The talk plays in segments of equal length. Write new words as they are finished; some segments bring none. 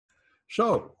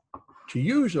So, to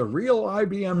use a real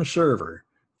IBM server,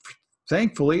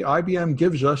 thankfully, IBM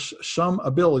gives us some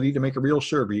ability to make a real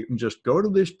server. You can just go to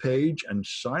this page and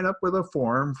sign up with a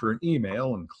form for an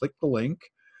email and click the link,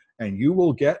 and you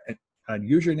will get a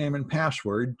username and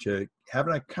password to have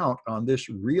an account on this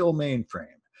real mainframe.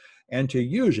 And to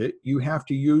use it, you have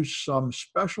to use some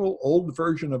special old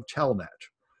version of Telnet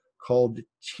called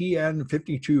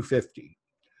TN5250.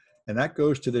 And that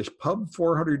goes to this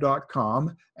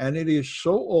pub400.com, and it is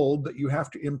so old that you have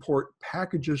to import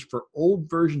packages for old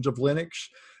versions of Linux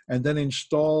and then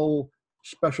install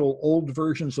special old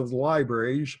versions of the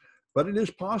libraries. But it is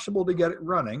possible to get it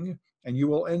running, and you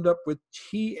will end up with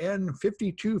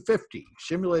TN5250,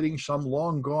 simulating some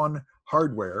long gone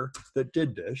hardware that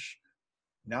did this.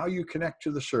 Now you connect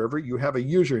to the server, you have a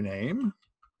username,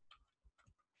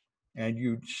 and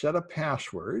you set a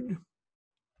password.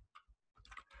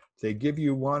 They give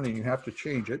you one and you have to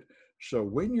change it. So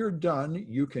when you're done,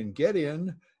 you can get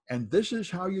in, and this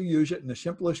is how you use it. In the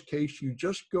simplest case, you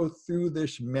just go through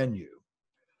this menu.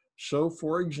 So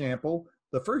for example,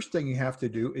 the first thing you have to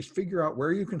do is figure out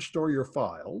where you can store your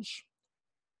files.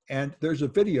 And there's a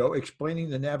video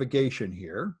explaining the navigation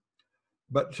here.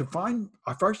 But to find,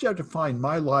 I first have to find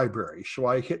my library. So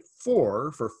I hit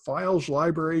 4 for files,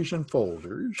 libraries, and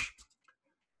folders,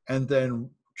 and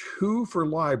then 2 for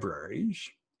libraries,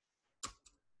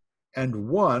 and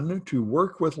 1 to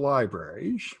work with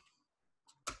libraries.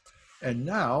 And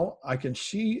now I can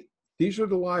see these are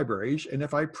the libraries, and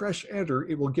if I press enter,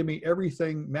 it will give me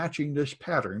everything matching this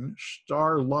pattern,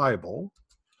 star libel.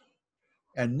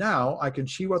 And now I can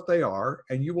see what they are,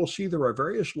 and you will see there are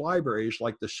various libraries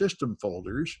like the system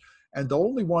folders, and the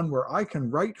only one where I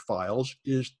can write files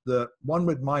is the one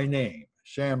with my name,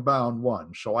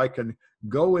 Sambound1, so I can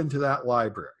go into that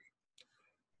library.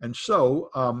 And so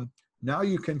now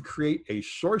you can create a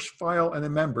source file and a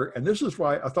member, and this is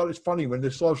why I thought it's funny when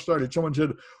this all started, someone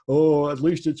said, oh, at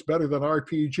least it's better than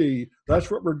RPG.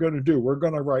 That's what we're going to do. We're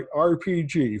going to write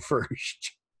RPG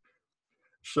first.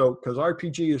 So, because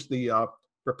RPG is the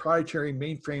proprietary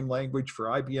mainframe language for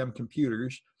IBM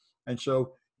computers. And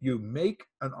so you make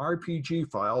an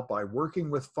RPG file by working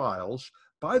with files.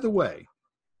 By the way,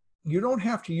 you don't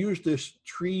have to use this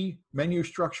tree menu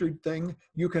structured thing.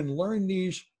 You can learn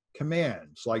these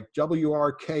commands like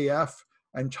WRKF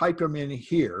and type them in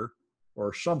here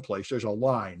or someplace. There's a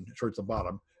line towards the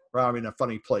bottom, or I'm in a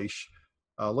funny place.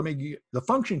 The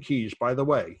function keys, by the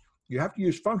way, you have to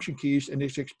use function keys, and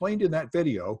it's explained in that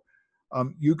video.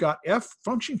 You got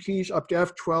function keys up to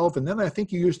F12, and then I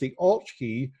think you use the Alt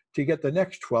key to get the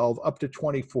next 12 up to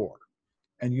 24,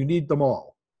 and you need them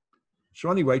all.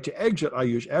 So anyway, to exit, I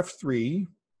use F3,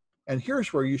 and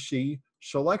here's where you see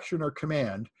selection or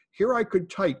command. Here I could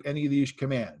type any of these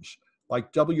commands,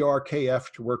 like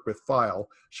WRKF to work with file,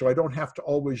 so I don't have to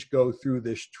always go through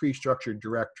this tree structured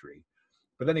directory.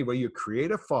 But anyway, you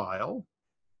create a file,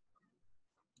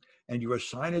 and you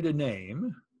assign it a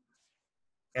name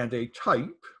and a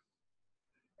type,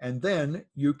 and then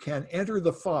you can enter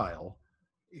the file.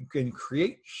 You can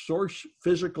create source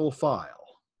physical file.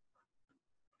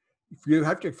 If you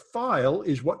have to, file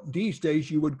is what these days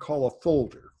you would call a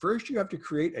folder. First, you have to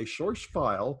create a source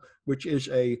file, which is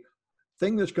a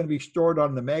thing that's going to be stored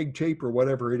on the mag tape or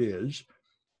whatever it is,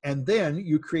 and then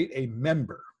you create a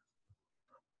member.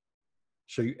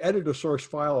 So you edit a source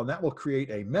file, and that will create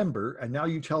a member, and now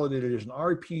you tell it it is an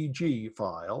RPG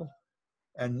file,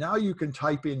 and now you can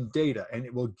type in data, and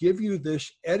it will give you this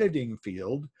editing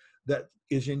field that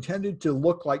is intended to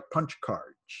look like punch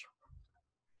cards.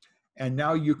 And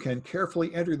now you can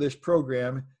carefully enter this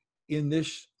program in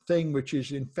this thing, which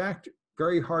is in fact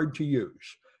very hard to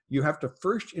use. You have to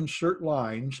first insert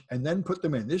lines and then put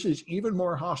them in. This is even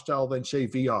more hostile than, say,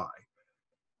 VI.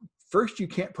 First, you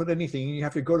can't put anything in. You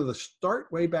have to go to the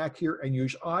start way back here and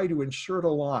use I to insert a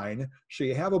line. So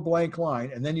you have a blank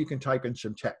line, and then you can type in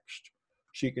some text.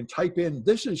 So you can type in,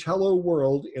 this is hello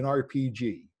world in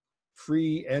RPG.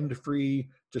 Free, end free,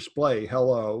 display,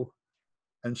 hello.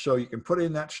 And so you can put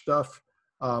in that stuff.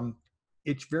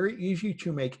 It's very easy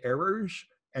to make errors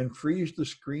and freeze the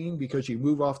screen because you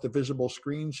move off the visible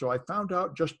screen. So I found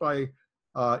out just by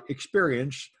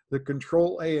experience, the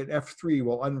Control A and F3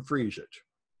 will unfreeze it.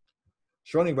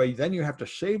 So anyway, then you have to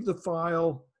save the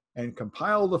file and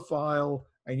compile the file,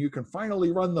 and you can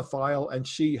finally run the file and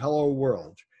see hello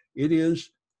world. It is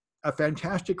a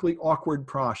fantastically awkward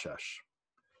process.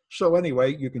 So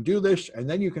anyway, you can do this, and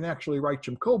then you can actually write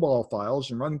some COBOL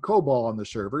files and run COBOL on the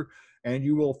server, and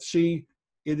you will see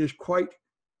it is quite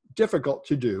difficult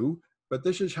to do, but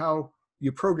this is how you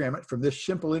program it from this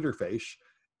simple interface.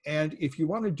 And if you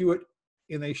want to do it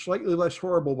in a slightly less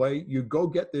horrible way, you go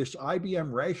get this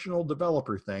IBM Rational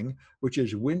Developer thing, which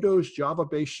is Windows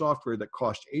Java-based software that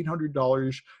costs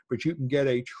 $800, but you can get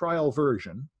a trial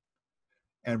version.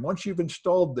 And once you've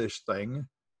installed this thing,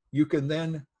 you can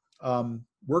then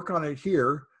work on it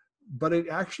here, but it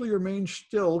actually remains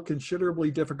still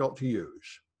considerably difficult to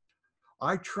use.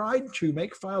 I tried to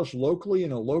make files locally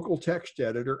in a local text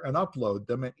editor and upload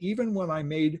them. And even when I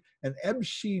made an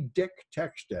ebcdic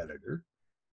text editor,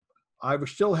 I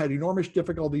still had enormous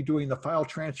difficulty doing the file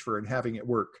transfer and having it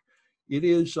work. It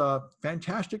is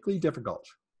fantastically difficult,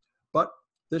 but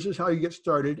this is how you get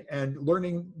started and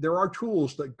learning. There are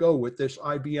tools that go with this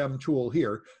IBM tool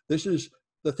here. This is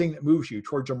the thing that moves you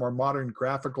towards a more modern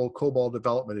graphical COBOL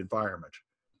development environment.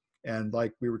 And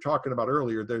like we were talking about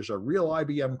earlier, there's a real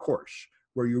IBM course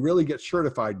where you really get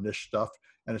certified in this stuff.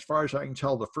 And as far as I can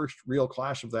tell, the first real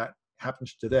class of that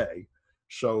happens today.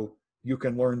 So you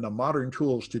can learn the modern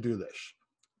tools to do this.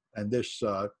 And this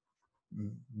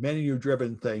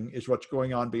menu-driven thing is what's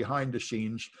going on behind the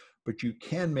scenes, but you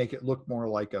can make it look more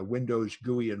like a Windows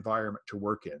GUI environment to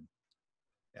work in.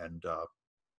 And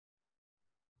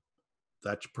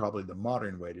that's probably the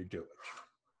modern way to do it.